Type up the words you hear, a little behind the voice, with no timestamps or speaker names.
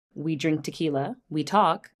We drink tequila. We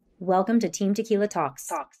talk. Welcome to Team Tequila Talks.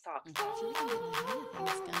 Thanks, guys. We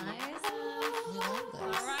love this.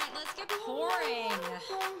 All right, let's get pouring.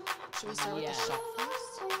 Should we start with the shot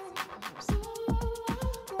first?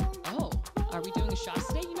 Oh, are we doing a shot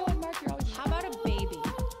today? You know what, Mark? You're always... How about a baby?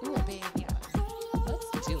 Ooh, a baby.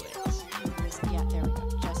 Let's do it. Yeah, there we go.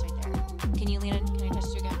 Just right there. Can you lean in? Can I touch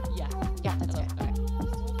you again? Yeah. Yeah, that's good. Okay.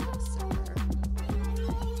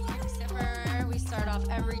 Quick sipper. We start off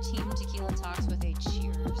every Team Tequila Talks with a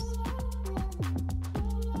cheers.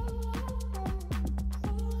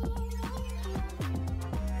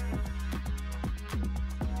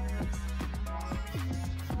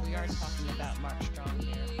 We are talking about Mark Strong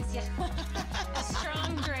here. Yeah. A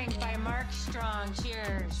strong drink by Mark Strong.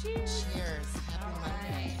 Cheers. Cheers. Happy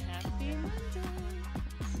Monday. Happy Monday.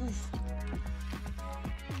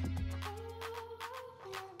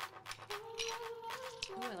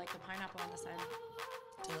 Ooh, I like the pineapple on the side.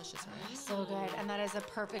 Delicious, right? So good. And that is a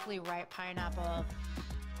perfectly ripe pineapple.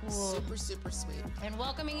 Ooh. Super, super sweet. And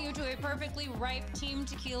welcoming you to a perfectly ripe Team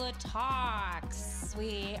Tequila Talks.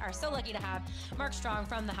 We are so lucky to have Mark Strong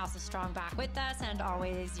from the House of Strong back with us, and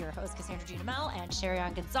always your host, Cassandra Amell and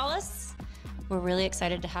Sherionne Gonzalez. We're really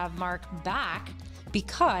excited to have Mark back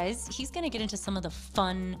because he's going to get into some of the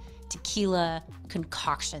fun tequila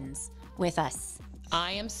concoctions with us.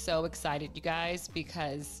 I am so excited, you guys,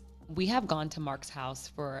 because we have gone to Mark's house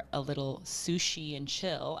for a little sushi and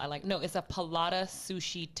chill. It's a Pilata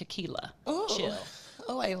sushi tequila chill.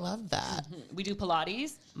 Oh, I love that. We do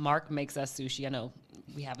Pilates. Mark makes us sushi. I know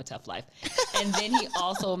we have a tough life. And then he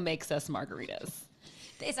also makes us margaritas.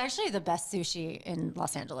 It's actually the best sushi in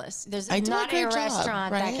Los Angeles. There's I do a not a great job,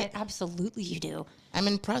 restaurant that right? can, absolutely you do. I'm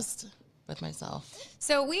impressed with myself.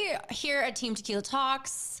 So we here at Team Tequila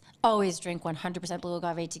Talks always drink 100% blue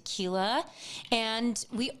agave tequila, and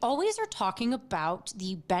we always are talking about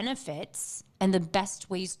the benefits and the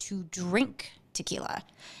best ways to drink tequila.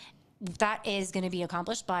 That is going to be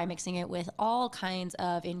accomplished by mixing it with all kinds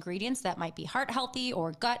of ingredients that might be heart healthy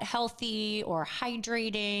or gut healthy or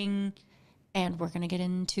hydrating, and we're going to get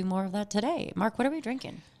into more of that today. Mark, what are we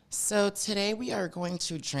drinking? So today we are going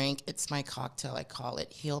to drink, it's my cocktail, I call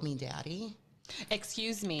it Heal Me Daddy.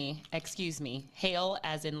 Excuse me. Hail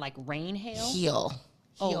as in like rain hail? Heal.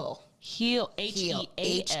 Oh, heal. H-E-A-L.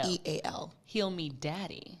 H-E-A-L. Heal me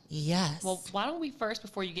daddy. Yes. Well, why don't we first,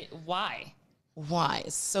 before you get, why? Why?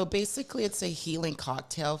 So basically it's a healing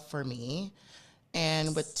cocktail for me.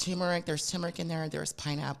 And with turmeric, there's turmeric in there, there's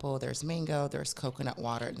pineapple, there's mango, there's coconut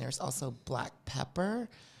water, and there's also black pepper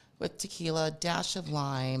with tequila, dash of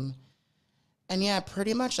lime. And yeah,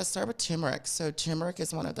 pretty much let's start with turmeric. So turmeric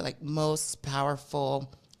is one of the most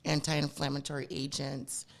powerful anti-inflammatory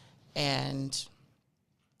agents. And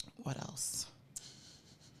what else?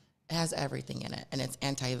 It has everything in it. And it's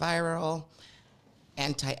antiviral,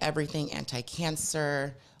 anti-everything,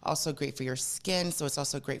 anti-cancer, also great for your skin. So it's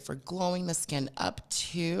also great for glowing the skin up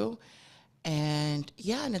too. And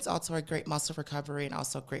yeah, and it's also a great muscle recovery and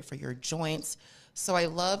also great for your joints. So I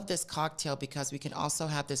love this cocktail because we can also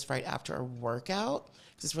have this right after a workout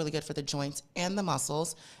because it's really good for the joints and the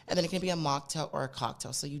muscles. And then it can be a mocktail or a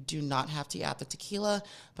cocktail. So you do not have to add the tequila,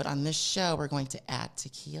 but on this show, we're going to add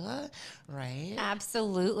tequila, right?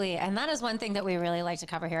 Absolutely. And that is one thing that we really like to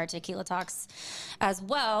cover here at Tequila Talks as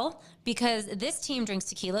well, because this team drinks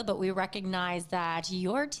tequila, but we recognize that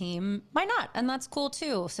your team might not. And that's cool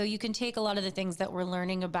too. So you can take a lot of the things that we're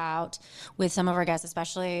learning about with some of our guests,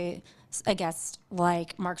 especially a guest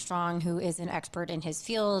like Mark Strong, who is an expert in his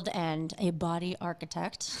field and a body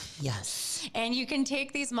architect. Yes. And you can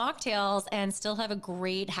take these mocktails and still have a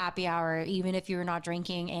great happy hour, even if you're not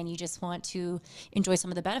drinking and you just want to enjoy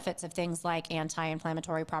some of the benefits of things like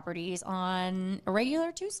anti-inflammatory properties on a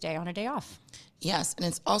regular Tuesday on a day off. Yes. And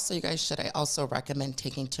it's also, I also recommend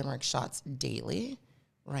taking turmeric shots daily,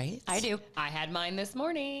 right? I do. I had mine this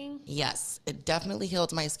morning. Yes, it definitely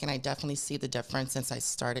healed my skin. I definitely see the difference since I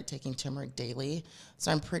started taking turmeric daily.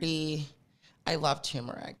 So I love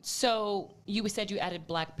turmeric. So you said you added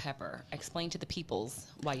black pepper. Explain to the peoples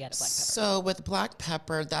why you added black pepper. So with black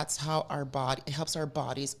pepper, that's how it helps our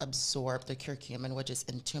bodies absorb the curcumin, which is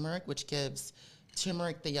in turmeric, which gives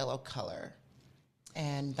turmeric the yellow color.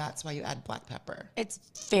 And that's why you add black pepper. It's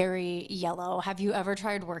very yellow. Have you ever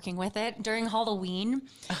tried working with it? During Halloween,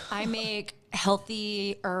 I make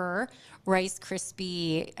healthier Rice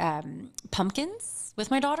Krispie pumpkins with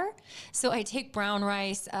my daughter. So I take brown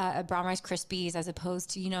rice Krispies as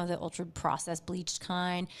opposed to, the ultra processed bleached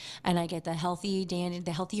kind. And I get the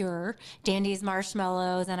healthier Dandy's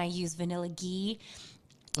marshmallows, and I use vanilla ghee.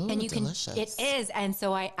 Ooh, and you delicious. it is. And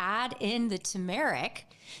so I add in the turmeric.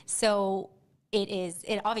 So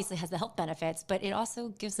it obviously has the health benefits, but it also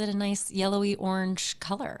gives it a nice yellowy orange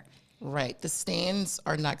color. Right. The stains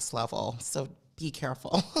are next level, so be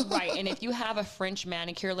careful. Right. And if you have a French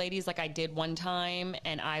manicure, ladies, like I did one time,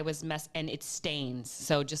 and I was and it stains,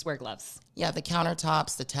 so just wear gloves. Yeah, the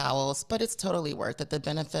countertops, the towels, but it's totally worth it. The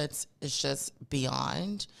benefits is just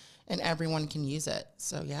beyond, and everyone can use it.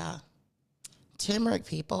 So yeah, turmeric,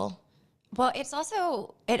 people. Well,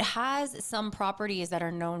 it has some properties that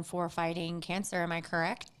are known for fighting cancer. Am I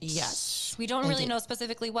correct? Yes. We don't really know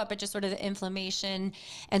specifically what, but just sort of the inflammation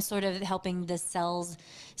and sort of helping the cells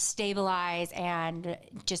stabilize and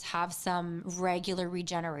just have some regular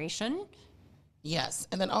regeneration. Yes.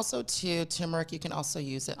 And then also too, turmeric, you can also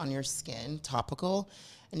use it on your skin, topical.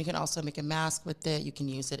 And you can also make a mask with it. You can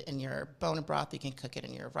use it in your bone broth. You can cook it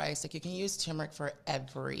in your rice. Like you can use turmeric for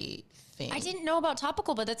everything. I didn't know about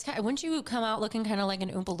topical, but that's wouldn't you come out looking kind of like an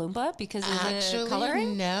Oompa Loompa because of the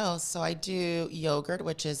coloring? No. So I do yogurt,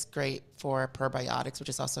 which is great for probiotics, which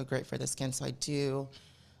is also great for the skin. So I do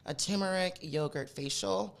a turmeric yogurt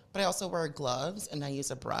facial, but I also wear gloves and I use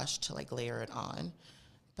a brush to like layer it on.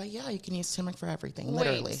 But yeah, you can use turmeric for everything,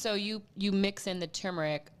 literally. Wait, so you mix in the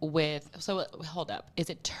turmeric with, so hold up. Is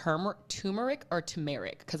it turmeric or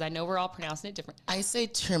turmeric? Because I know we're all pronouncing it different. I say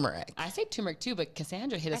turmeric. I say turmeric too, but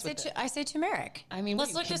Cassandra hit us with it. I say turmeric. I mean,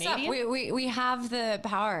 let's what are look you, this up. Canadian? We have the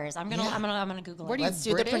powers. I'm gonna Google Where it. do you Let's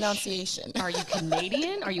do British? the pronunciation. Are you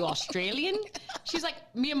Canadian? Are you Australian? She's like,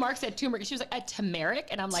 me and Mark said turmeric. She was like, a turmeric?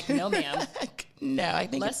 And I'm like, no, ma'am. No, I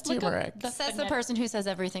think Let's it's look turmeric. up Says the person who says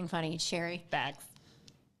everything funny, Sherry. Facts.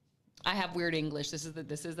 I have weird English. This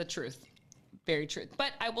is the truth. Very truth.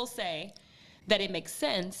 But I will say that it makes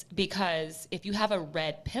sense because if you have a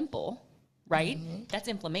red pimple, right? That's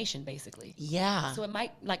inflammation basically. Yeah. So it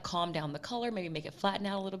might like calm down the color, maybe make it flatten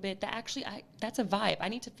out a little bit. That's a vibe. I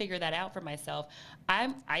need to figure that out for myself.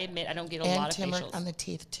 I admit I don't get a And lot of turmeric facials. on the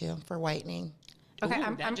teeth too for whitening. Okay,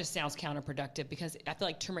 Ooh, that just sounds counterproductive because I feel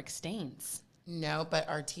like turmeric stains. No, but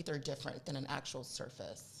our teeth are different than an actual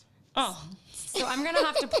surface. Oh, So I'm gonna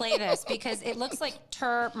have to play this because it looks like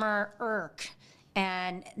turmeric,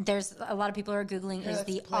 and there's a lot of people are googling is let's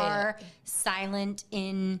the play R it. silent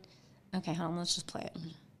in. Okay, hold on. Let's just play it.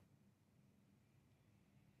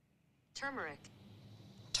 Turmeric.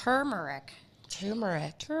 Turmeric.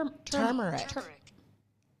 Turmeric. turmeric. Turmeric.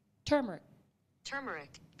 Turmeric.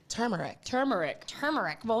 Turmeric. Turmeric. Turmeric.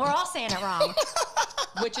 Turmeric. Well, we're all saying it wrong,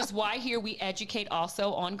 Which is why here we educate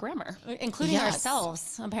also on grammar. including Yes.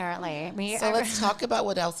 ourselves. Apparently, So let's talk about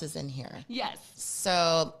what else is in here. Yes.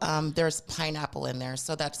 So there's pineapple in there.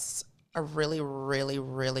 So that's a really, really,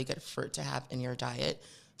 really good fruit to have in your diet.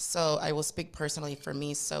 So I will speak personally for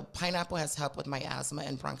me. So pineapple has helped with my asthma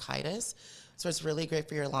and bronchitis. So it's really great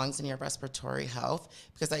for your lungs and your respiratory health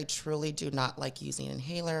because I truly do not like using an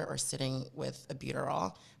inhaler or sitting with a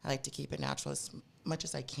albuterol. I like to keep it natural as much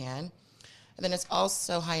as I can. And then it's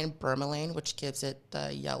also high in bromelain, which gives it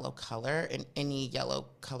the yellow color. And any yellow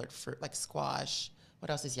colored fruit like squash,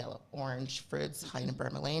 what else is yellow? Orange fruits, high in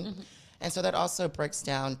bromelain. And so that also breaks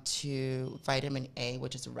down to vitamin A,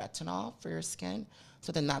 which is retinol for your skin.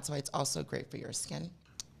 So then that's why it's also great for your skin.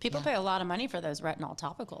 people pay a lot of money for those retinol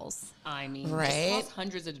topicals. I mean, Right. it costs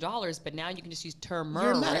hundreds of dollars, but now you can just use turmeric.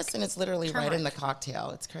 Your medicine is literally right in the cocktail.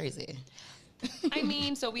 It's crazy. I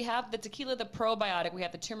mean, so we have the tequila, the probiotic, we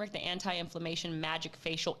have the turmeric, the anti-inflammation, magic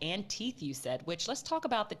facial, and teeth, you said, which let's talk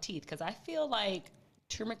about the teeth because I feel like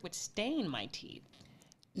turmeric would stain my teeth.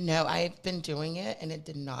 No, I've been doing it and it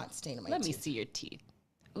did not stain my Let me teeth. see your teeth.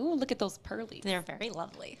 Ooh, look at those pearlies. They're very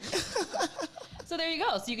lovely. So there you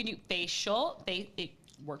go. So you can do facial. It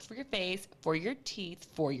works for your face, for your teeth,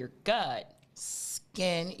 for your gut.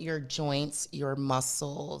 Skin, your joints, your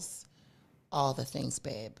muscles, all the things,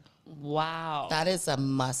 babe. Wow. That is a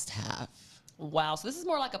must-have. Wow. So this is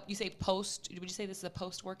more like you say post, would you say this is a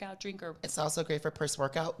post-workout drink or? It's also great for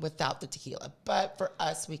post-workout without the tequila. But for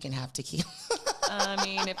us, we can have tequila. I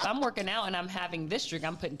mean, if I'm working out and I'm having this drink,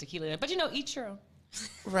 I'm putting tequila in it. But each your own.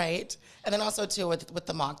 Right. And then also, too, with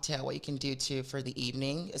the mocktail, what you can do, too, for the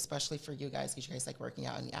evening, especially for you guys, because you guys like working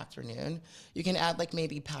out in the afternoon, you can add, like,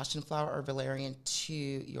 maybe passion flower or valerian to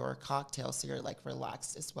your cocktail so you're, like,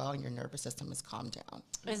 relaxed as well and your nervous system is calmed down.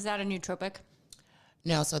 Is that a nootropic?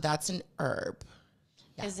 No, so that's an herb.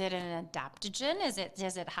 Yeah. Is it an adaptogen?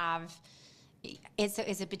 Does it have? Is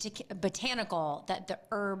it botanical that the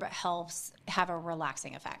herb helps have a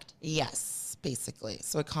relaxing effect? Yes, basically.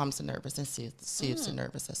 So it calms the nervous and soothes the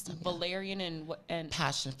nervous system. Yeah. Valerian and what? And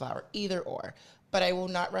Passion flower, either or. But I will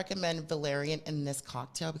not recommend valerian in this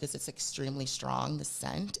cocktail because it's extremely strong, the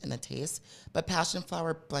scent and the taste. But passion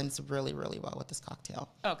flower blends really, really well with this cocktail.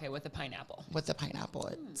 Okay, with the pineapple. With the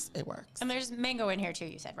pineapple, it works. And there's mango in here too,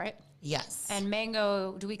 you said, right? Yes. And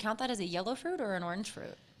mango, do we count that as a yellow fruit or an orange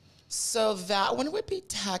fruit? So that one would be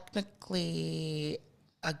technically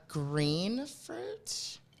a green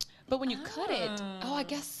fruit. But when you cut it, I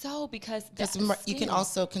guess so, because You can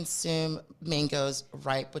also consume mangoes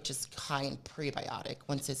ripe, which is high in prebiotic,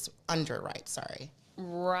 once it's underripe,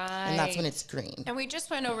 right. And that's when it's green. And we just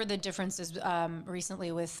went over the differences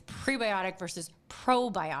recently with prebiotic versus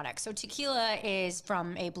probiotic. So tequila is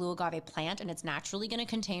from a blue agave plant, and it's naturally going to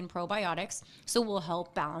contain probiotics, so will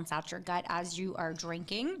help balance out your gut as you are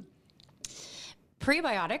drinking.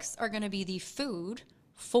 Prebiotics are going to be the food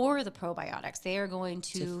for the probiotics. They are going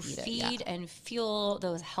to feed and fuel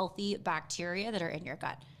those healthy bacteria that are in your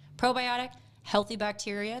gut. Probiotic, healthy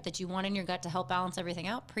bacteria that you want in your gut to help balance everything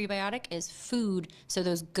out. Prebiotic is food so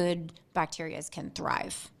those good bacteria can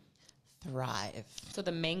thrive. So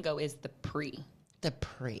the mango is the pre. The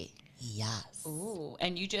pre, yes. Ooh,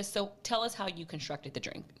 and so tell us how you constructed the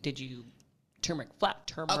drink. Did you turmeric flour?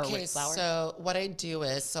 So what I do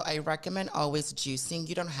is, I recommend always juicing.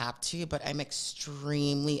 You don't have to, but I'm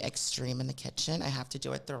extremely extreme in the kitchen. I have to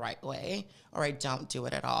do it the right way, or I don't do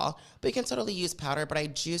it at all. But you can totally use powder, but I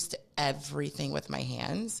juiced everything with my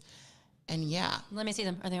hands. And yeah. Let me see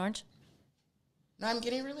them. Are they orange? No, I'm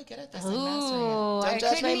getting really good at this. I'm mastering it. Don't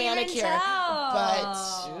judge my manicure.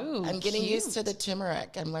 But I'm getting used to the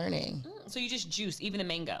turmeric. I'm learning. So you just juice, even the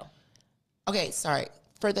mango. Okay, sorry.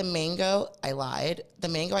 For the mango, I lied. The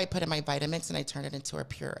mango I put in my Vitamix and I turned it into a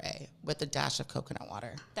puree with a dash of coconut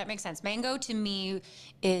water. That makes sense. Mango to me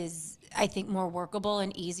is, I think, more workable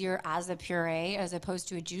and easier as a puree as opposed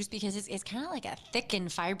to a juice because it's kind of like a thick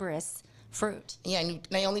and fibrous fruit. Yeah, and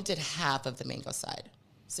I only did half of the mango side.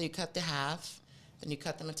 So you cut the half, then you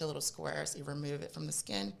cut them into little squares. You remove it from the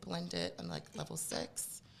skin, blend it on like level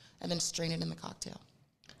 6, and then strain it in the cocktail.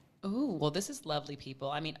 Ooh, well, this is lovely,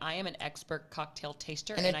 people. I mean, I am an expert cocktail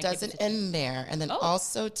taster. And it doesn't end there. And then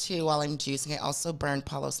also, too, while I'm juicing, I also burn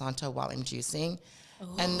Palo Santo while I'm juicing.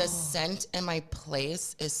 And the scent in my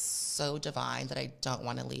place is so divine that I don't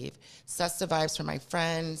want to leave. Sets the vibes for my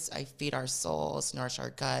friends. I feed our souls, nourish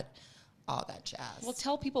our gut, all that jazz. Well,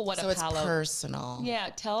 tell people what so a Palo... it's personal.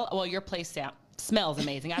 Yeah, your place smells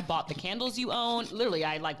amazing. I bought the candles you own. Literally,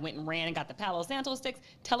 I went and ran and got the Palo Santo sticks.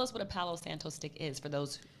 Tell us what a Palo Santo stick is for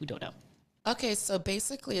those who don't know. Okay, so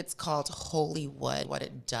basically it's called holy wood. What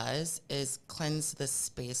it does is cleanse the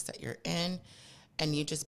space that you're in, and you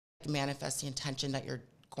just manifest the intention that you're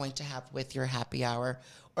going to have with your happy hour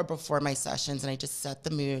or before my sessions, and I just set the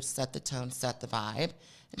mood, set the tone, set the vibe,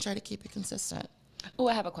 and try to keep it consistent. Oh,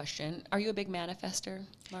 I have a question. Are you a big manifester,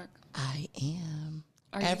 Mark? I am.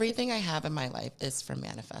 Everything I have in my life is from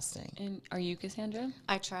manifesting. And are you, Cassandra?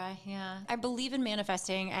 I try, yeah. I believe in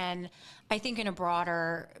manifesting, and I think in a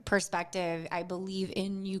broader perspective, I believe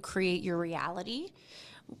in you create your reality.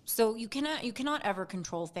 So you cannot ever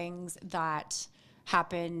control things that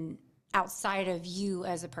happen outside of you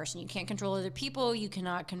as a person. You can't control other people. You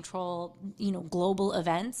cannot control, global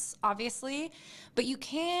events, obviously, but you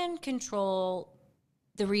can control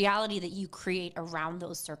the reality that you create around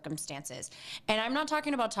those circumstances. And I'm not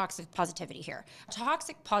talking about toxic positivity here.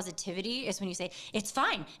 Toxic positivity is when you say, it's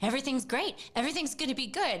fine, everything's great, everything's gonna be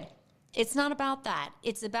good. It's not about that.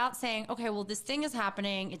 It's about saying, okay, well, this thing is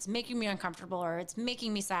happening, it's making me uncomfortable, or it's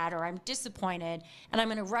making me sad, or I'm disappointed, and I'm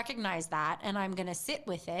gonna recognize that, and I'm gonna sit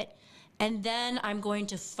with it, and then I'm going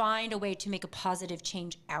to find a way to make a positive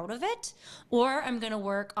change out of it, or I'm going to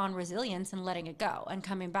work on resilience and letting it go and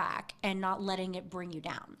coming back and not letting it bring you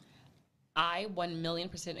down. I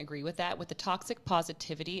 1,000,000% agree with that. With the toxic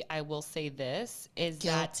positivity, I will say this is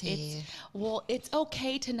Guilty. that it's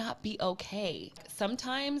okay to not be okay.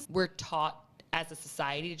 Sometimes we're taught as a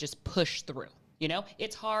society to just push through.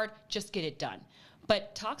 It's hard, just get it done.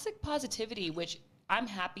 But toxic positivity, which I'm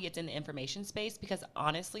happy it's in the information space, because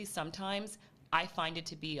honestly, sometimes I find it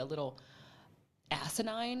to be a little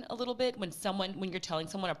asinine a little bit when you're telling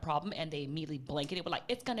someone a problem and they immediately blanket it with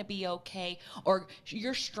it's gonna be okay, or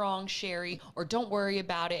you're strong, Sherry, or don't worry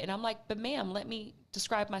about it. And I'm like, but ma'am, let me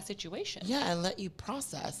describe my situation. Yeah, and let you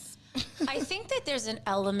process. I think that there's an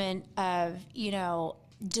element of,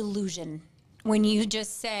 delusion when you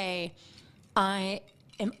just say, I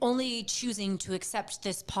am only choosing to accept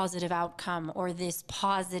this positive outcome or this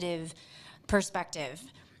positive perspective.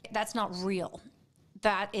 That's not real.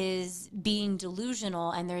 that is being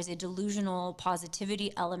delusional, and there's a delusional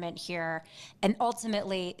positivity element here, and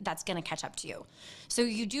ultimately that's going to catch up to you. So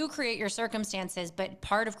you do create your circumstances, but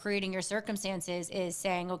part of creating your circumstances is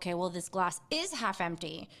saying, okay, well, this glass is half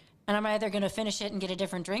empty, and I'm either going to finish it and get a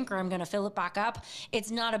different drink, or I'm going to fill it back up.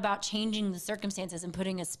 It's not about changing the circumstances and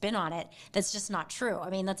putting a spin on it. That's just not true.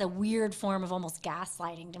 I mean, that's a weird form of almost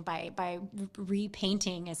gaslighting by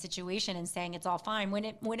repainting a situation and saying it's all fine when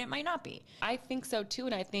it might not be. I think so too,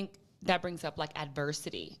 and I think that brings up like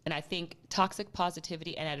adversity. And I think toxic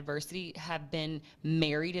positivity and adversity have been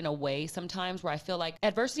married in a way sometimes where I feel like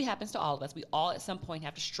adversity happens to all of us. We all at some point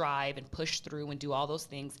have to strive and push through and do all those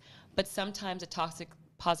things. But sometimes a toxic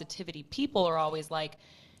positivity people are always like,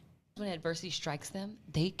 when adversity strikes them,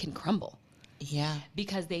 they can crumble. Yeah.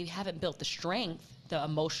 Because they haven't built the strength, the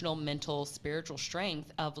emotional, mental, spiritual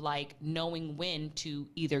strength of like knowing when to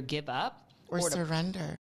either give up Or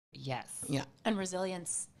surrender. Yes. Yeah. And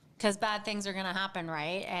resilience, because bad things are going to happen,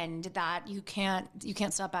 right? And that you can't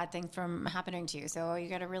stop bad things from happening to you. So all you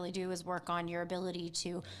got to really do is work on your ability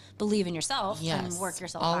to believe in yourself and work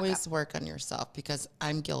yourself Always back up. work on yourself, because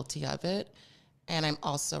I'm guilty of it. And I'm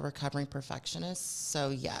also a recovering perfectionist. So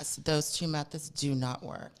yes, those two methods do not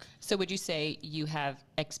work. So would you say you have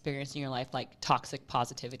experienced in your life like toxic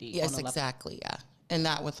positivity? Yes, on a level? exactly. Yeah. And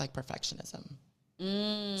that with like perfectionism.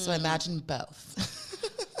 So imagine both.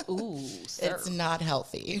 Ooh, It's not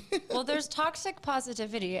healthy. Well, there's toxic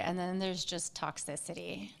positivity, and then there's just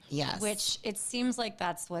toxicity. Yes. Which it seems like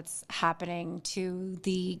that's what's happening to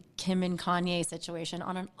the Kim and Kanye situation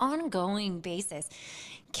on an ongoing basis.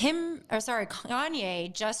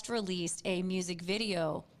 Kanye just released a music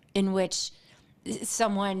video in which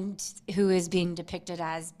someone who is being depicted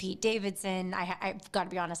as Pete Davidson, I've got to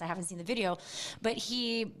be honest, I haven't seen the video, but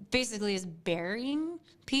he basically is burying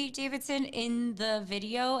Pete Davidson in the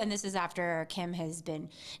video. And this is after Kim has been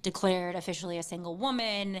declared officially a single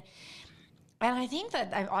woman. And I think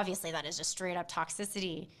that obviously that is just straight up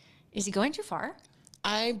toxicity. Is he going too far?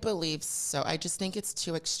 I believe so. I just think it's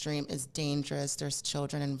too extreme. It's dangerous. There's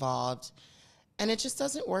children involved. And it just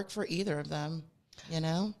doesn't work for either of them, you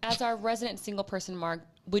know? As our resident single person, Mark,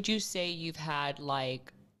 would you say you've had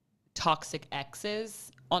like toxic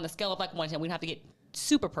exes on the scale of like 1 to 10? We don't have to get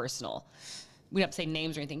super personal. We don't have to say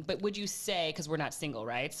names or anything, but would you say, because we're not single,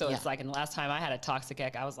 right? So it's like, and the last time I had a toxic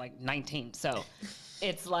ex, I was like 19. So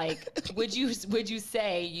it's like, would you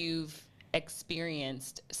say you've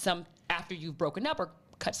experienced some after you've broken up or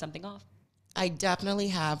cut something off? I definitely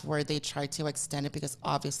have, where they try to extend it because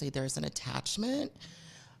obviously there's an attachment.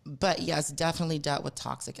 But yes, definitely dealt with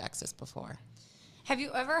toxic exes before. Have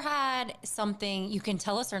you ever had something, you can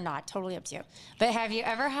tell us or not, totally up to you, but have you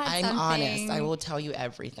ever had I'm something honest. I will tell you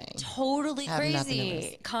everything. totally Have nothing to crazy?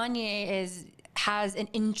 risk. Kanye has an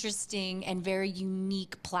interesting and very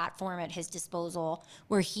unique platform at his disposal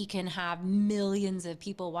where he can have millions of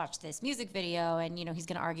people watch this music video, and you know he's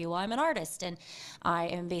going to argue, well, I'm an artist and I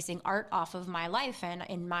am basing art off of my life and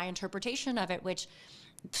in my interpretation of it, which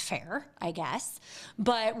fair, I guess.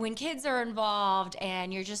 But when kids are involved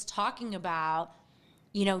and you're just talking about,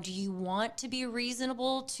 you know, do you want to be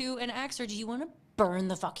reasonable to an ex, or do you want to burn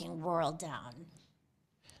the fucking world down?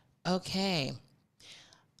 Okay.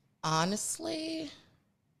 Honestly,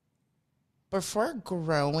 before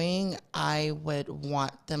growing, I would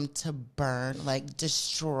want them to burn, like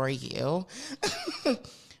destroy you.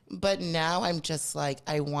 But now I'm just like,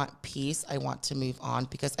 I want peace. I want to move on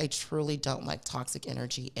because I truly don't like toxic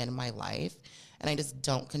energy in my life, and I just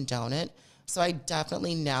don't condone it. So I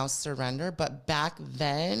definitely now surrender. But back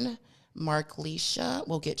then, Mark Leisha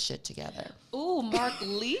will get shit together. Ooh, Mark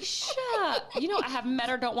Leisha. You know, I haven't met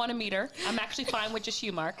her, don't want to meet her. I'm actually fine with just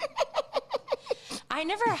you, Mark. I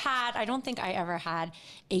don't think I ever had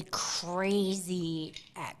a crazy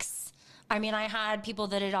ex. I mean, I had people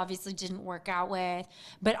that it obviously didn't work out with,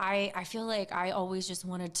 but I feel like I always just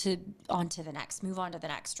wanted to move on to the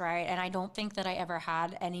next, right? And I don't think that I ever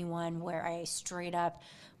had anyone where I straight up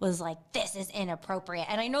was like, this is inappropriate.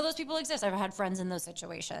 And I know those people exist. I've had friends in those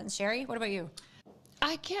situations. Sherry, what about you?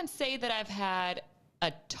 I can't say that I've had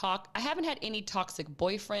I haven't had any toxic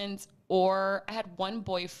boyfriends, or I had one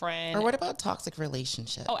boyfriend. Or what about toxic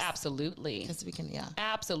relationships? Oh, absolutely. Because we can, yeah.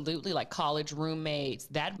 Absolutely. Like college roommates,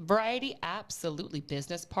 that variety. Absolutely.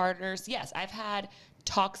 Business partners. Yes, I've had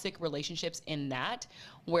toxic relationships in that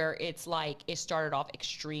where it's like it started off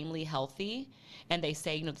extremely healthy. And they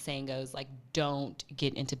say, you know, the saying goes like, don't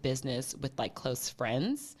get into business with like close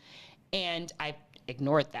friends. And I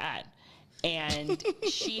ignored that. And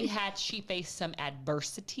she faced some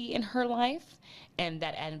adversity in her life, and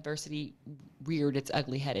that adversity reared its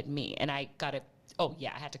ugly head at me. And I got to Oh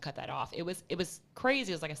yeah, I had to cut that off. It was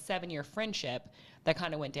crazy. It was like a 7-year friendship that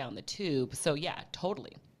kind of went down the tube. So yeah,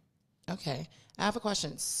 totally. Okay. I have a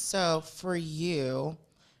question. So for you,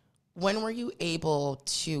 when were you able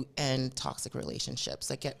to end toxic relationships?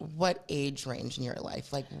 Like at what age range in your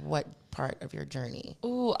life? Like what part of your journey?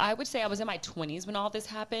 Ooh, I would say I was in my 20s when all this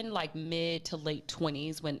happened, like mid to late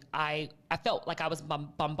 20s when I felt like I was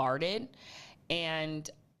bombarded. And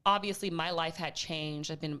obviously my life had changed.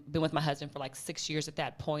 I've been with my husband for like 6 years at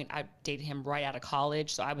that point. I dated him right out of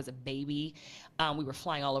college, so I was a baby. We were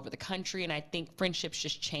flying all over the country, and I think friendships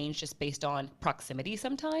just change just based on proximity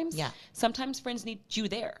sometimes. Yeah. Sometimes friends need you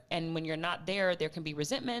there, and when you're not there, there can be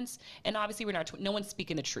resentments. And obviously we're not, no one's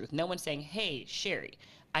speaking the truth. No one's saying, hey, Sherry,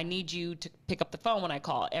 I need you to pick up the phone when I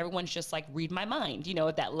call. Everyone's just like, read my mind,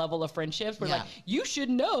 at that level of friendship. We're like, you should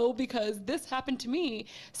know because this happened to me.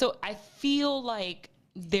 So I feel like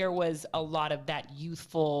there was a lot of that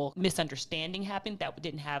youthful misunderstanding happened that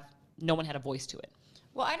no one had a voice to it.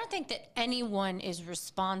 Well, I don't think that anyone is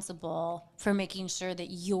responsible for making sure that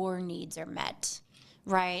your needs are met,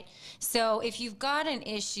 right? So if you've got an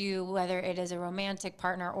issue, whether it is a romantic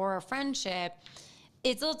partner or a friendship,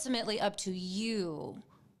 it's ultimately up to you.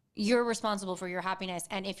 You're responsible for your happiness.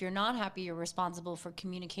 And if you're not happy, you're responsible for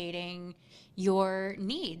communicating your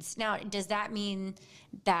needs. Now, does that mean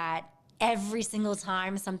that every single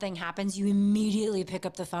time something happens, you immediately pick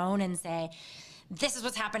up the phone and say, this is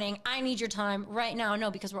what's happening, I need your time right now?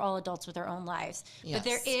 No, because we're all adults with our own lives. Yes. But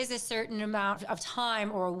there is a certain amount of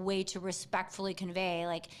time or a way to respectfully convey,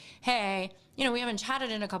 like, hey, we haven't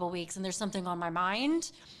chatted in a couple weeks and there's something on my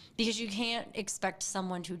mind, because you can't expect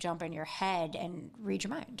someone to jump in your head and read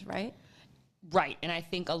your mind, right? Right. And I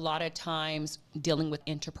think a lot of times dealing with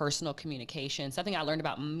interpersonal communication, something I learned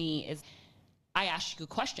about me is I ask you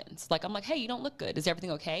questions. Like, I'm like, hey, you don't look good. Is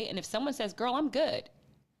everything okay? And if someone says, girl, I'm good,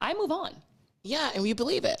 I move on. Yeah, and we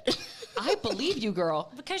believe it. I believe you,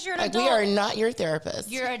 girl. Because you're an Like, adult. we are not your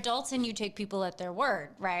therapist. You're adults and you take people at their word,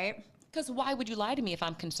 right? Because why would you lie to me if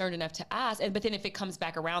I'm concerned enough to ask? But then if it comes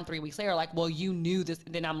back around 3 weeks later, like, well, you knew this,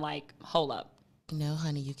 then I'm like, hold up. No,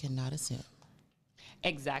 honey, you cannot assume.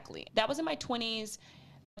 Exactly. That was in my 20s.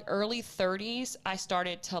 Early 30s, I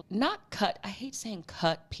started to I hate saying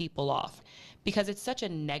cut people off because it's such a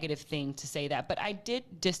negative thing to say that, but I did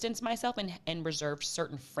distance myself and reserve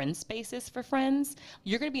certain friend spaces for friends.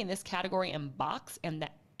 You're going to be in this category and box, and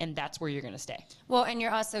that's where you're going to stay. Well, and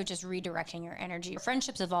you're also just redirecting your energy.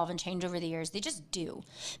 Friendships evolve and change over the years. They just do,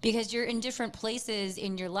 because you're in different places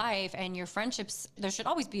in your life, and your friendships, there should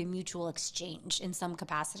always be a mutual exchange in some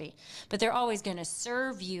capacity, but they're always going to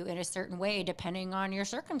serve you in a certain way depending on your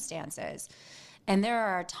circumstances. And there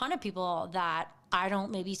are a ton of people that I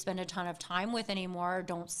don't maybe spend a ton of time with anymore,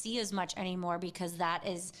 don't see as much anymore, because that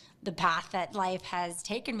is the path that life has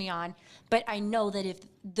taken me on. But I know that if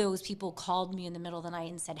those people called me in the middle of the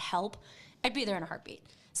night and said, help, I'd be there in a heartbeat.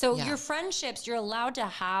 So your friendships, you're allowed to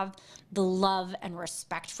have the love and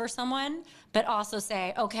respect for someone, but also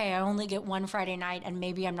say, okay, I only get one Friday night and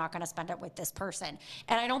maybe I'm not going to spend it with this person.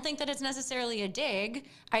 And I don't think that it's necessarily a dig.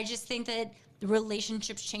 I just think that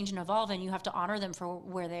relationships change and evolve, and you have to honor them for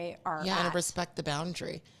where they are Yeah, at. and respect the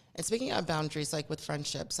boundary. And speaking of boundaries, like with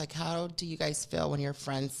friendships, like how do you guys feel when your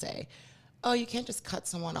friends say, oh, you can't just cut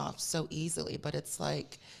someone off so easily? But it's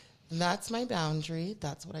like, that's my boundary.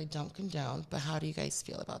 That's what I don't condone. But how do you guys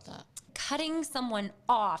feel about that? Cutting someone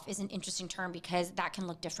off is an interesting term because that can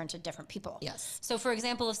look different to different people. Yes. So, for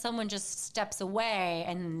example, if someone just steps away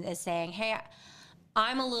and is saying, hey,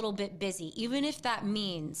 I'm a little bit busy, even if that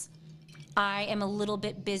means I am a little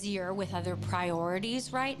bit busier with other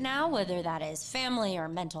priorities right now, whether that is family or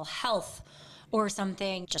mental health or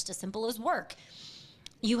something just as simple as work.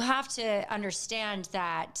 You have to understand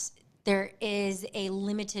that there is a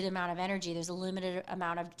limited amount of energy. There's a limited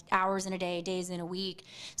amount of hours in a day, days in a week.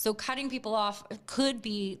 So cutting people off could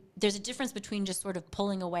be, there's a difference between just sort of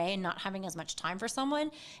pulling away and not having as much time for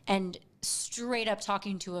someone and straight up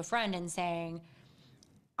talking to a friend and saying,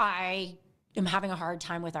 I am having a hard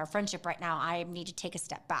time with our friendship right now. I need to take a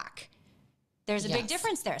step back. There's a big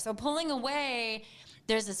difference there. So pulling away,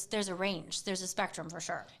 there's a range, there's a spectrum for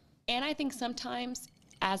sure. And I think sometimes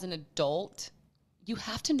as an adult, you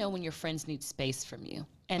have to know when your friends need space from you.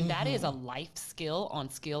 And that is a life skill on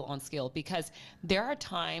skill on skill, because there are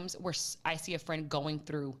times where I see a friend going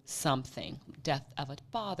through something, death of a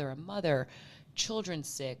father, a mother, children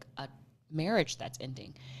sick, a marriage that's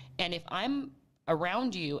ending. And if I'm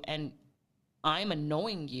around you and I'm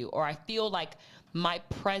annoying you, or I feel like my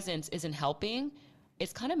presence isn't helping,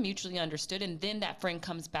 it's kind of mutually understood. And then that friend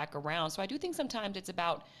comes back around. So I do think sometimes it's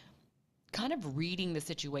about kind of reading the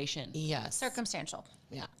situation. Yes. Circumstantial.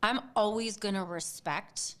 Yeah. I'm always going to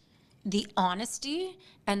respect the honesty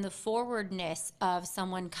and the forwardness of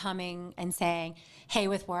someone coming and saying, hey,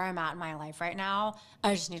 with where I'm at in my life right now,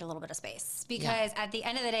 I just need a little bit of space. Because at the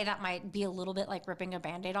end of the day, that might be a little bit like ripping a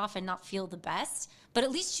Band-Aid off and not feel the best, but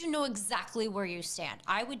at least you know exactly where you stand.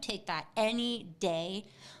 I would take that any day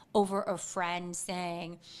over a friend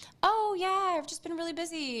saying, oh yeah, I've just been really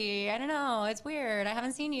busy. I don't know, it's weird. I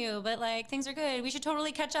haven't seen you, but like things are good. We should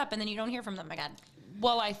totally catch up. And then you don't hear from them again.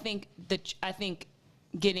 Well, I think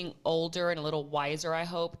getting older and a little wiser, I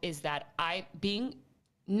hope, is that being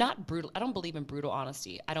not brutal. I don't believe in brutal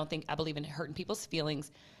honesty. I believe in hurting people's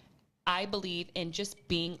feelings. I believe in just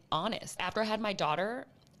being honest. After I had my daughter,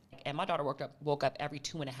 and my daughter woke up every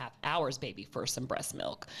 2.5 hours, baby, for some breast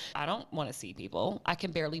milk. I don't want to see people. I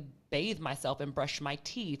can barely bathe myself and brush my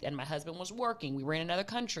teeth, and my husband was working. We were in another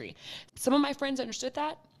country. Some of my friends understood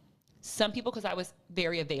that. Some people, because I was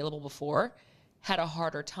very available before, had a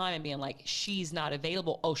harder time and being like, she's not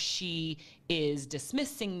available. Oh, she is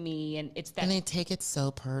dismissing me. And it's that. And they take it so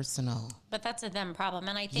personal. But that's a them problem.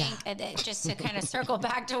 And I think just to kind of circle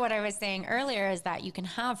back to what I was saying earlier is that you can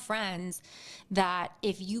have friends that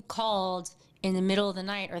if you called in the middle of the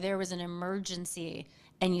night or there was an emergency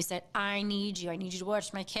and you said, I need you to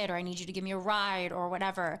watch my kid, or I need you to give me a ride or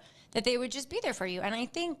whatever, that they would just be there for you. And I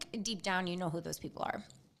think deep down, you know who those people are.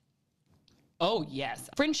 Oh, yes.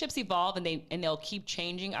 Friendships evolve and they'll keep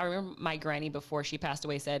changing. I remember my granny before she passed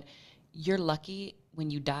away said, you're lucky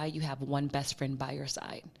when you die, you have one best friend by your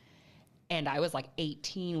side. And I was like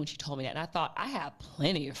 18 when she told me that. And I thought, I have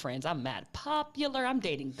plenty of friends. I'm mad popular. I'm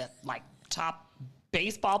dating the like top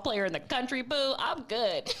baseball player in the country. Boo, I'm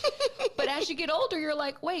good. But as you get older, you're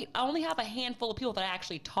like, wait, I only have a handful of people that I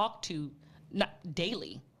actually talk to not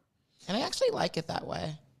daily. And I actually like it that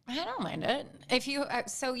way. I don't mind it. If you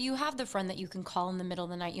so you have the friend that you can call in the middle of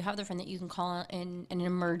the night. You have the friend that you can call in an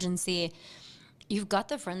emergency. You've got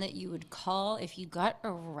the friend that you would call if you got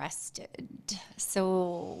arrested.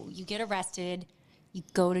 So you get arrested, you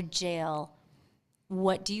go to jail.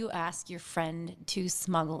 What do you ask your friend to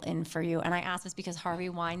smuggle in for you? And I ask this because Harvey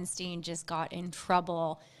Weinstein just got in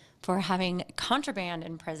trouble for having contraband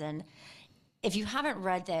in prison. If you haven't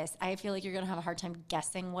read this, I feel like you're going to have a hard time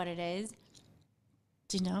guessing what it is.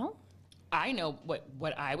 Do you know? I know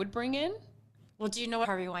what I would bring in. Well, do you know what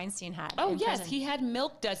Harvey Weinstein had? Oh, in yes. prison? He had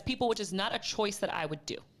milk duds people, which is not a choice that I would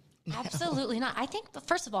do. Absolutely not. I think,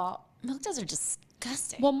 first of all, milk duds are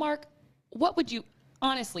disgusting. Well, Mark, what would you,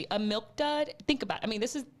 honestly, a milk dud, think about it. I mean,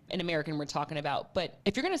 this is an American we're talking about, but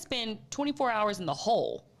if you're going to spend 24 hours in the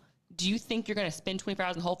hole, do you think you're going to spend 24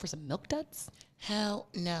 hours in the hole for some milk duds? Hell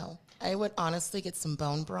no. I would honestly get some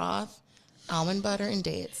bone broth, almond butter, and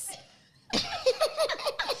dates.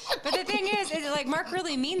 But the thing is like Mark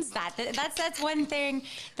really means that. That's one thing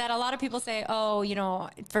that a lot of people say, oh, you know,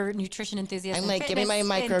 for nutrition enthusiasts. I'm like, give me my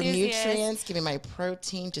micronutrients, give me my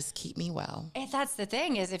protein, just keep me well. And that's the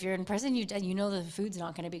thing is if you're in prison, you know the food's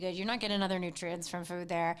not going to be good. You're not getting other nutrients from food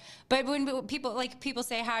there. But when people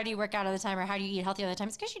say, how do you work out all the time or how do you eat healthy all the time?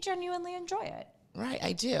 It's because you genuinely enjoy it. Right,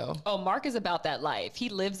 I do. Oh, Mark is about that life. He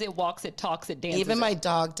lives it, walks it, talks it, dances Even it. my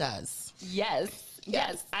dog does. Yes.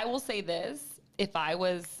 I will say this. If I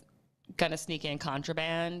was going to sneak in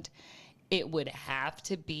contraband, it would have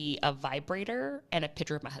to be a vibrator and a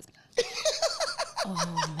picture of my husband.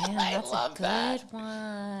 Oh, man, that's love a good that.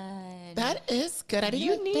 one. That is good. I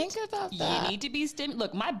didn't even think about that. You need to be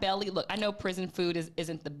Look, my belly, I know prison food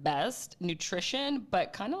isn't the best nutrition,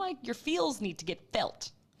 but kind of like your feels need to get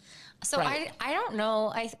felt. So Right. I don't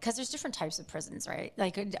know, because there's different types of prisons, right?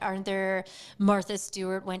 Like, aren't there, Martha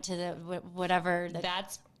Stewart went to the whatever.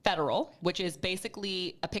 That's federal, which is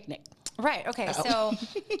basically a picnic. Right. Okay. So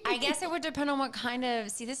I guess it would depend on what kind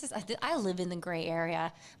of, I live in the gray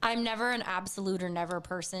area. I'm never an absolute or never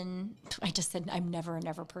person. I just said I'm never a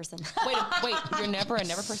never person. Wait, you're never a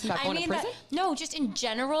never person about going to prison? No, just in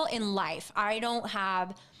general in life. I don't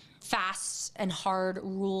have fast and hard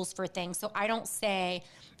rules for things. So I don't say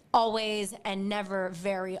always and never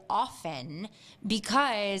very often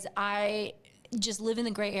because I just live in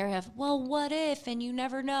the gray area of, well, what if, and you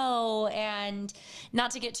never know, and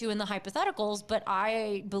not to get too in the hypotheticals, but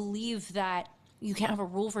I believe that you can't have a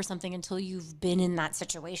rule for something until you've been in that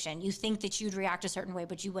situation. You think that you'd react a certain way,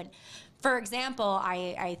 but you wouldn't. For example,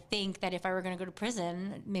 I think that if I were going to go to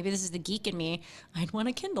prison, maybe this is the geek in me, I'd want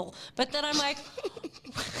a Kindle. But then I'm like,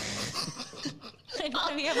 I'd want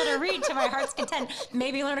to be able to read to my heart's content,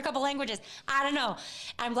 maybe learn a couple languages. I don't know.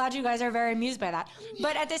 I'm glad you guys are very amused by that.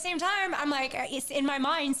 But at the same time, I'm like, it's in my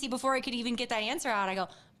mind, see, before I could even get that answer out, I go,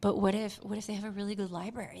 But what if they have a really good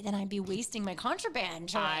library? Then I'd be wasting my contraband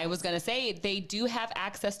choice. I was going to say they do have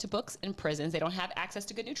access to books in prisons. They don't have access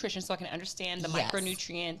to good nutrition, so I can understand the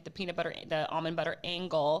micronutrient, the peanut butter, the almond butter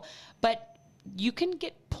angle. But you can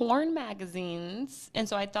get porn magazines. And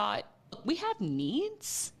so I thought, we have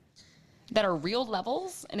needs that are real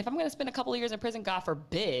levels. And if I'm going to spend a couple of years in prison, God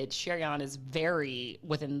forbid, Sherionne is very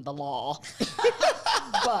within the law.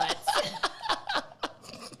 But...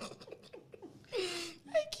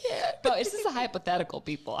 But this is a hypothetical,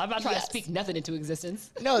 people. I'm not trying to speak nothing into existence.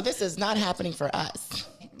 No, this is not happening for us.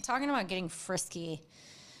 Talking about getting frisky,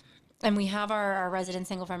 and we have our resident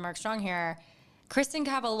single friend Mark Strong here. Kristen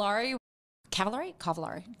Cavallari. Can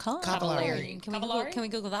we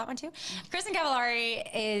Google that one too? Kristen Cavallari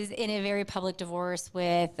is in a very public divorce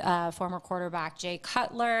with former quarterback Jay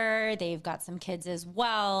Cutler. They've got some kids as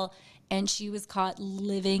well, and she was caught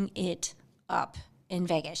living it up in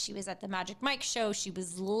Vegas. She was at the Magic Mike show. She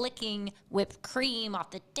was licking whipped cream off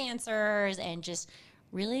the dancers and just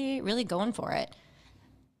really, really going for it.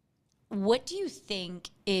 What do you think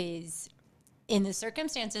is, in the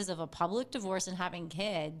circumstances of a public divorce and having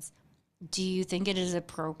kids, do you think it is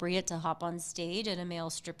appropriate to hop on stage at a male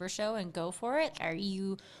stripper show and go for it? Are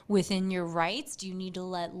you within your rights? Do you need to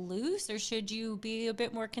let loose, or should you be a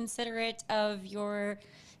bit more considerate of your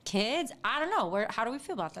kids? I don't know. How do we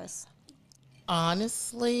feel about this?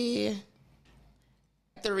 Honestly,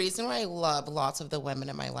 the reason why I love lots of the women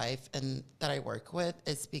in my life and that I work with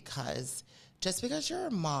is because just because you're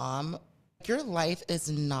a mom, your life is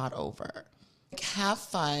not over. Like, have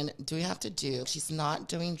fun, do what you have to do. She's not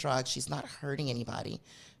doing drugs. She's not hurting anybody.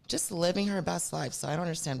 Just living her best life. So I don't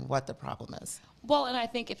understand what the problem is. Well, and I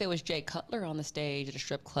think if it was Jay Cutler on the stage at a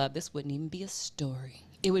strip club, this wouldn't even be a story.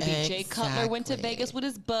 It would be Jay Cutler went to Vegas with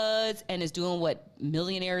his buds and is doing what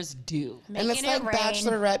millionaires do. And it's like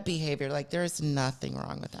bachelorette behavior. Like, there's nothing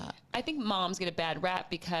wrong with that. I think moms get a bad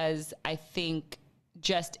rap because I think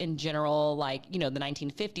just in general, like, you know, the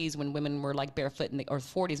 1950s when women were like barefoot or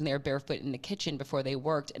 40s and they were barefoot in the kitchen before they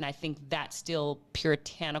worked. And I think that still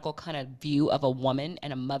puritanical kind of view of a woman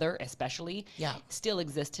and a mother especially still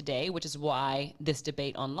exists today, which is why this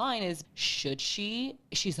debate online is, should she?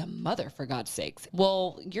 She's a mother, for God's sakes.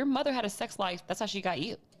 Well, your mother had a sex life. That's how she got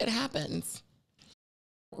you. It happens.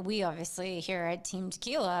 We obviously here at Team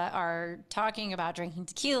Tequila are talking about drinking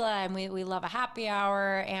tequila, and we love a happy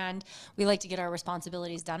hour, and we like to get our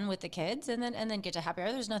responsibilities done with the kids and then get to happy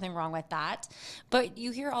hour. There's nothing wrong with that. But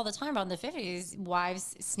you hear all the time about in the 50s,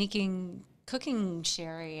 wives sneaking cooking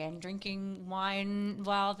sherry and drinking wine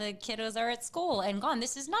while the kiddos are at school and gone.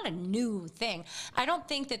 This is not a new thing. I don't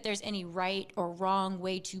think that there's any right or wrong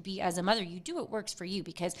way to be as a mother. You do what works for you,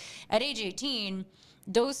 because at age 18,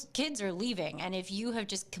 those kids are leaving. And if you have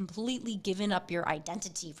just completely given up your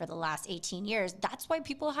identity for the last 18 years, that's why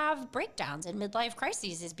people have breakdowns and midlife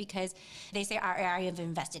crises, is because they say, I have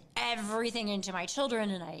invested everything into my children,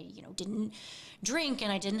 and I, didn't drink,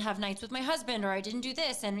 and I didn't have nights with my husband, or I didn't do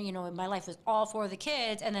this, and my life was all for the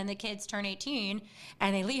kids. And then the kids turn 18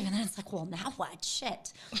 and they leave, and then it's like, well, now what?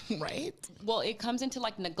 Shit. Right? Well, it comes into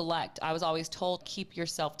like neglect. I was always told, keep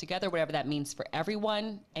yourself together, whatever that means for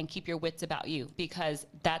everyone, and keep your wits about you, because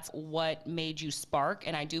that's what made you spark.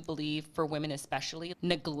 And I do believe for women especially,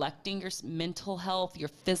 neglecting your mental health, your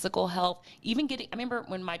physical health, even I remember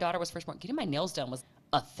when my daughter was first born, getting my nails done was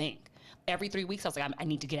a thing. Every 3 weeks, I was like, I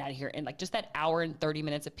need to get out of here. And like just that hour and 30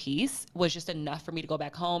 minutes a piece was just enough for me to go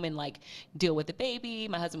back home and like deal with the baby.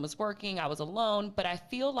 My husband was working, I was alone. But I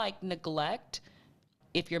feel like neglect,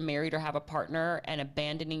 if you're married or have a partner, and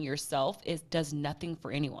abandoning yourself does nothing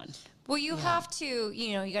for anyone. Well, you have to,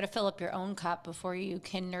 you got to fill up your own cup before you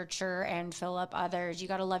can nurture and fill up others. You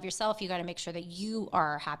got to love yourself. You got to make sure that you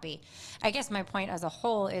are happy. I guess my point as a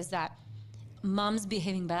whole is that moms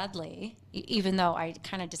behaving badly, even though I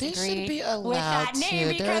kind of disagree they should be allowed with that name,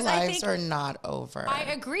 to. because their I lives think are not over. I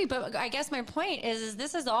agree, but I guess my point is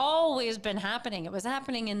this has always been happening. It was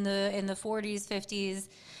happening in the 40s, 50s,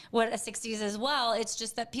 60s as well. It's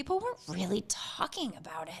just that people weren't really talking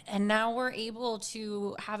about it, and now we're able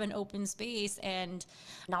to have an open space, and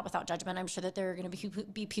not without judgment. I'm sure that there are going to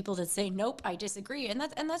be people that say, nope, I disagree, and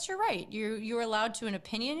that's your right. You're allowed to an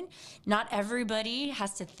opinion. Not everybody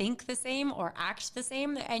has to think the same or act the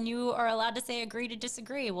same, and you are allowed to say agree to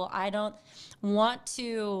disagree. Well, I don't want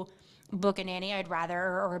to book a nanny,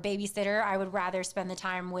 or a babysitter. I would rather spend the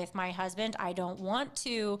time with my husband. I don't want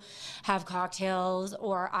to have cocktails,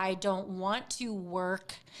 or I don't want to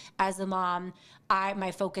work as a mom.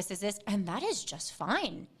 My focus is this, and that is just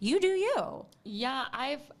fine. You do you. Yeah,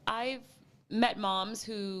 I've met moms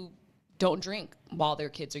who don't drink while their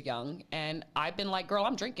kids are young. And I've been like, girl,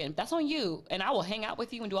 I'm drinking. That's on you. And I will hang out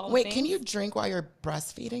with you and do all the Wait, things. can you drink while you're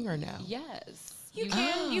breastfeeding or no? Yes. You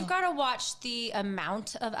can. You've got to watch the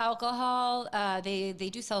amount of alcohol. They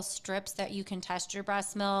do sell strips that you can test your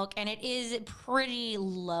breast milk, and it is pretty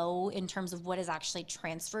low in terms of what is actually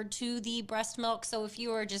transferred to the breast milk. So if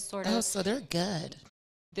you are just sort of... Oh, so they're good.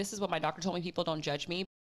 This is what my doctor told me. People don't judge me.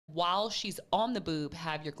 While she's on the boob,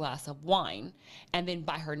 have your glass of wine. And then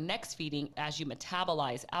by her next feeding, as you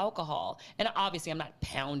metabolize alcohol, and obviously I'm not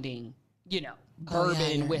pounding, bourbon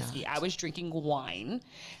and whiskey. I was drinking wine,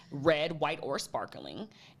 red, white, or sparkling.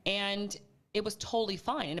 And it was totally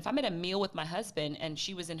fine. And if I'm at a meal with my husband and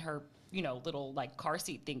she was in her, little like car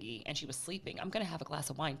seat thingy and she was sleeping, I'm going to have a glass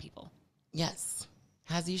of wine, people. Yes,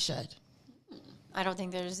 as you should. I don't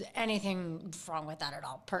think there's anything wrong with that at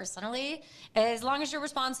all, personally. As long as you're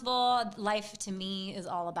responsible, life to me is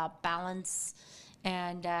all about balance.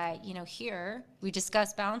 And, here we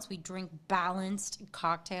discuss balance. We drink balanced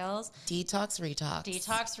cocktails. Detox Retox.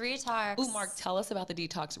 Detox Retox. Ooh, Mark, tell us about the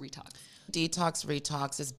Detox Retox. Detox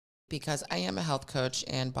Retox is because I am a health coach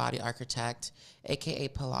and body architect, AKA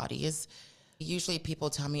Pilates. Usually people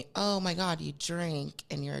tell me, oh my God, you drink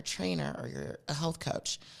and you're a trainer or you're a health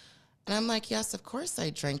coach. And I'm like, yes, of course I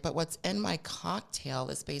drink, but what's in my cocktail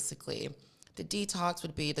is basically the detox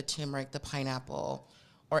would be the turmeric, the pineapple,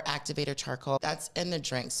 or activator charcoal. That's in the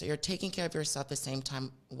drink. So you're taking care of yourself at the same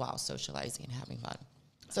time while socializing and having fun.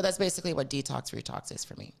 So that's basically what Detox Retox is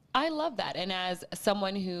for me. I love that. And as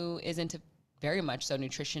someone who is into very much so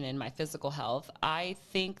nutrition and my physical health, I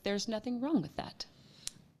think there's nothing wrong with that.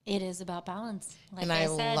 It is about balance. Like And I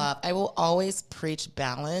will always preach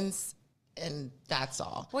balance. And that's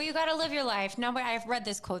all. Well, you got to live your life. Nobody, I've read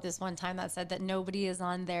this quote this one time that said that nobody is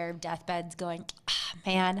on their deathbeds going,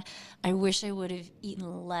 man, I wish I would have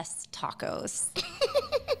eaten less tacos.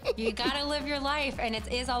 You got to live your life. And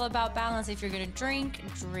it is all about balance. If you're going to drink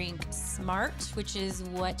smart, which is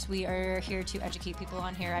what we are here to educate people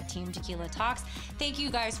on here at Team Tequila Talks. Thank you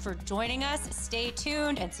guys for joining us. Stay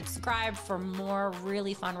tuned and subscribe for more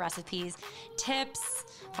really fun recipes, tips.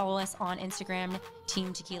 Follow us on Instagram,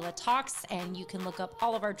 Team Tequila Talks, and you can look up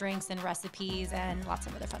all of our drinks and recipes and lots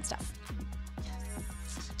of other fun stuff.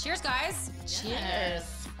 Cheers, guys. Cheers.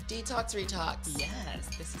 Detox Retox.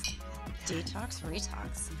 Yes, this is Detox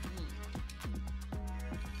Retox.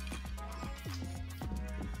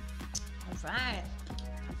 All right.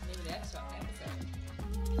 maybe the next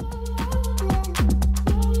episode.